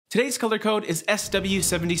Today's color code is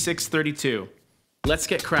SW7632. Let's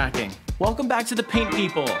get cracking. Welcome back to the Paint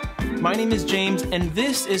People. My name is James and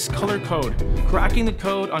this is Color Code, cracking the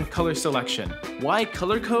code on color selection. Why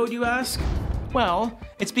color code, you ask? Well,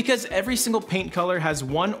 it's because every single paint color has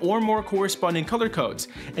one or more corresponding color codes,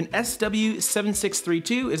 and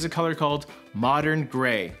SW7632 is a color called Modern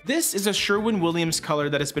Gray. This is a Sherwin Williams color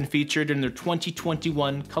that has been featured in their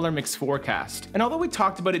 2021 Colormix Forecast. And although we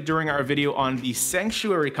talked about it during our video on the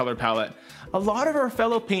Sanctuary color palette, a lot of our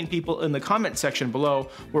fellow paint people in the comment section below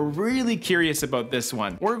were really curious about this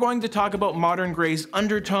one. We're going to talk about Modern Gray's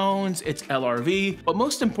undertones, its LRV, but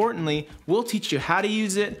most importantly, we'll teach you how to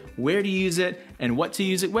use it, where to use it, and what to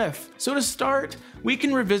use it with. So to start, we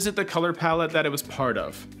can revisit the color palette that it was part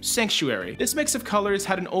of, Sanctuary. This mix of colors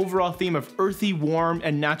had an overall theme of earthy, warm,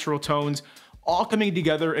 and natural tones, all coming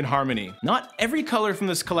together in harmony. Not every color from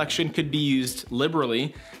this collection could be used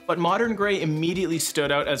liberally, but Modern Gray immediately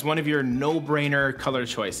stood out as one of your no-brainer color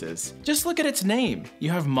choices. Just look at its name. You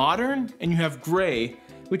have modern and you have gray,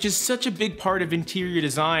 which is such a big part of interior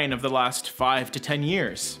design of the last 5 to 10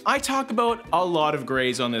 years. I talk about a lot of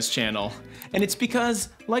grays on this channel, and it's because,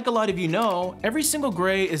 like a lot of you know, every single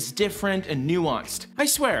gray is different and nuanced. I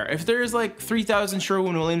swear, if there's like 3,000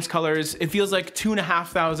 Sherwin Williams colors, it feels like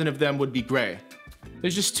 2,500 of them would be gray.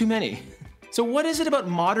 There's just too many. So what is it about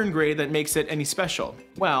Modern Gray that makes it any special?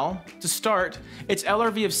 Well, to start, its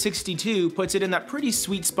LRV of 62 puts it in that pretty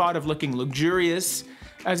sweet spot of looking luxurious,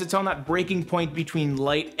 as it's on that breaking point between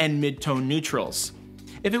light and mid-tone neutrals.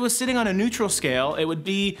 If it was sitting on a neutral scale, it would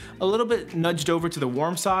be a little bit nudged over to the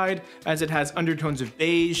warm side, as it has undertones of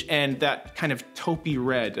beige and that kind of taupey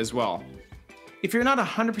red as well. If you're not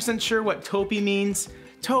 100% sure what taupey means,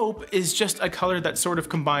 taupe is just a color that sort of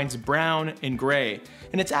combines brown and gray,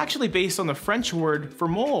 and it's actually based on the French word for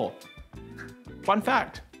mole. Fun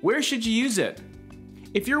fact, where should you use it?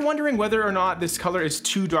 If you're wondering whether or not this color is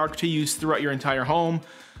too dark to use throughout your entire home,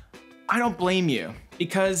 I don't blame you,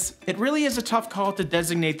 because it really is a tough call to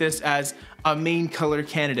designate this as a main color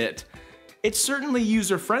candidate. It's certainly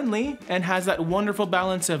user-friendly and has that wonderful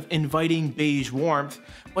balance of inviting beige warmth,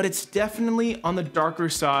 but it's definitely on the darker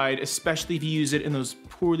side, especially if you use it in those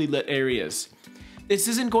poorly lit areas. This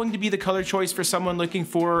isn't going to be the color choice for someone looking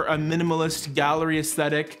for a minimalist gallery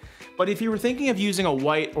aesthetic, but if you were thinking of using a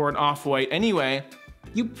white or an off-white anyway,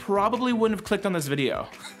 you probably wouldn't have clicked on this video.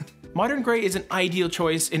 Modern Gray is an ideal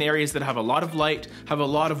choice in areas that have a lot of light, have a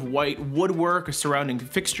lot of white woodwork or surrounding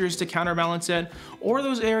fixtures to counterbalance it, or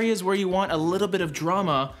those areas where you want a little bit of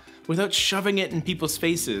drama without shoving it in people's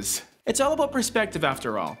faces. It's all about perspective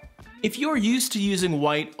after all. If you're used to using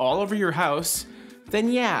white all over your house, then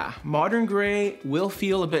yeah, Modern Gray will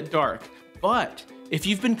feel a bit dark. But if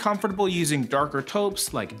you've been comfortable using darker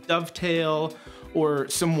taupes like Dovetail, or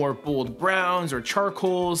some more bold browns or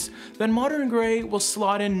charcoals, then Modern Gray will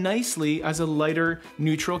slot in nicely as a lighter,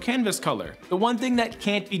 neutral canvas color. The one thing that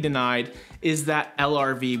can't be denied is that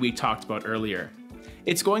LRV we talked about earlier.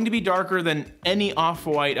 It's going to be darker than any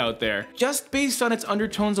off-white out there. Just based on its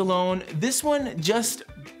undertones alone, this one just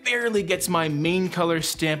barely gets my main color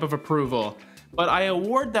stamp of approval, but I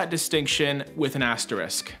award that distinction with an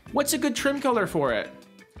asterisk. What's a good trim color for it?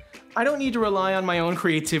 I don't need to rely on my own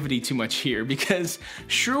creativity too much here because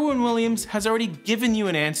Sherwin Williams has already given you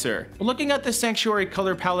an answer. Looking at the Sanctuary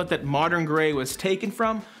color palette that Modern Gray was taken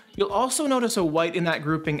from, you'll also notice a white in that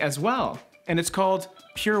grouping as well, and it's called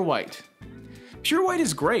Pure White. Pure White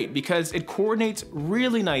is great because it coordinates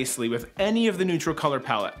really nicely with any of the neutral color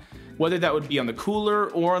palette, whether that would be on the cooler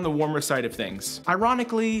or on the warmer side of things.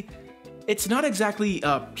 Ironically, it's not exactly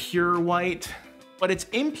a pure white, but its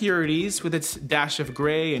impurities, with its dash of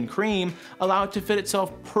gray and cream, allow it to fit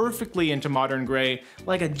itself perfectly into Modern Gray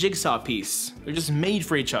like a jigsaw piece. They're just made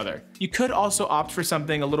for each other. You could also opt for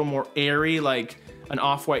something a little more airy, like an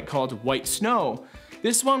off-white called White Snow.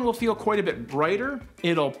 This one will feel quite a bit brighter,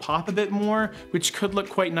 it'll pop a bit more, which could look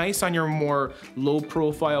quite nice on your more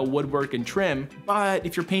low-profile woodwork and trim, but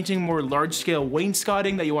if you're painting more large-scale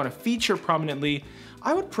wainscoting that you want to feature prominently,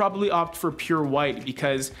 I would probably opt for Pure White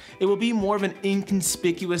because it will be more of an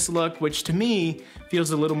inconspicuous look, which to me feels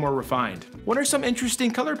a little more refined. What are some interesting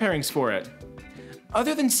color pairings for it?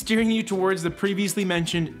 Other than steering you towards the previously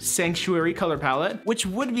mentioned Sanctuary color palette, which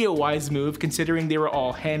would be a wise move considering they were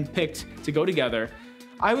all hand-picked to go together,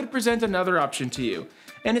 I would present another option to you,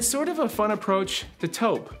 and it's sort of a fun approach to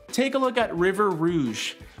taupe. Take a look at River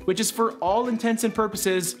Rouge, which is for all intents and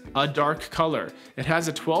purposes a dark color. It has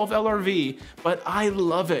a 12 LRV, but I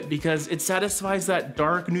love it because it satisfies that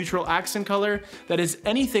dark neutral accent color that is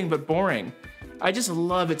anything but boring. I just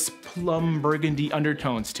love its plum burgundy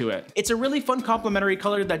undertones to it. It's a really fun complementary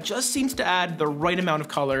color that just seems to add the right amount of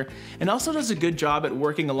color and also does a good job at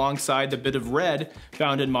working alongside the bit of red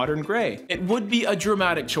found in modern gray. It would be a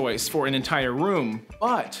dramatic choice for an entire room,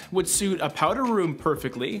 but would suit a powder room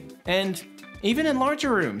perfectly, and even in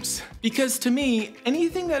larger rooms. Because to me,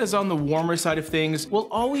 anything that is on the warmer side of things will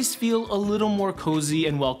always feel a little more cozy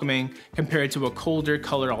and welcoming compared to a colder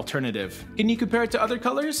color alternative. Can you compare it to other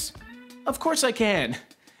colors? Of course I can.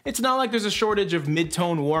 It's not like there's a shortage of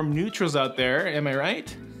mid-tone warm neutrals out there, am I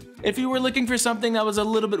right? If you were looking for something that was a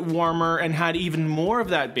little bit warmer and had even more of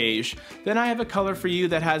that beige, then I have a color for you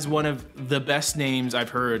that has one of the best names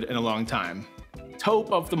I've heard in a long time.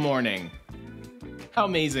 Taupe of the Morning. How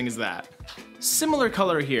amazing is that? Similar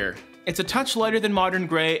color here. It's a touch lighter than modern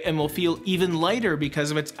gray and will feel even lighter because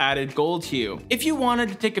of its added gold hue. If you wanted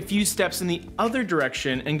to take a few steps in the other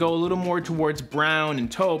direction and go a little more towards brown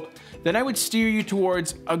and taupe, then I would steer you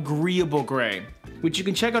towards agreeable gray, which you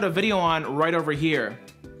can check out a video on right over here.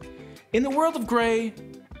 In the world of gray,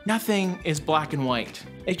 nothing is black and white.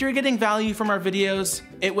 If you're getting value from our videos,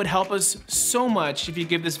 it would help us so much if you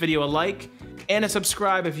give this video a like and a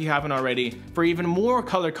subscribe if you haven't already for even more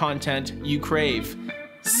color content you crave.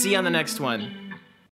 See you on the next one.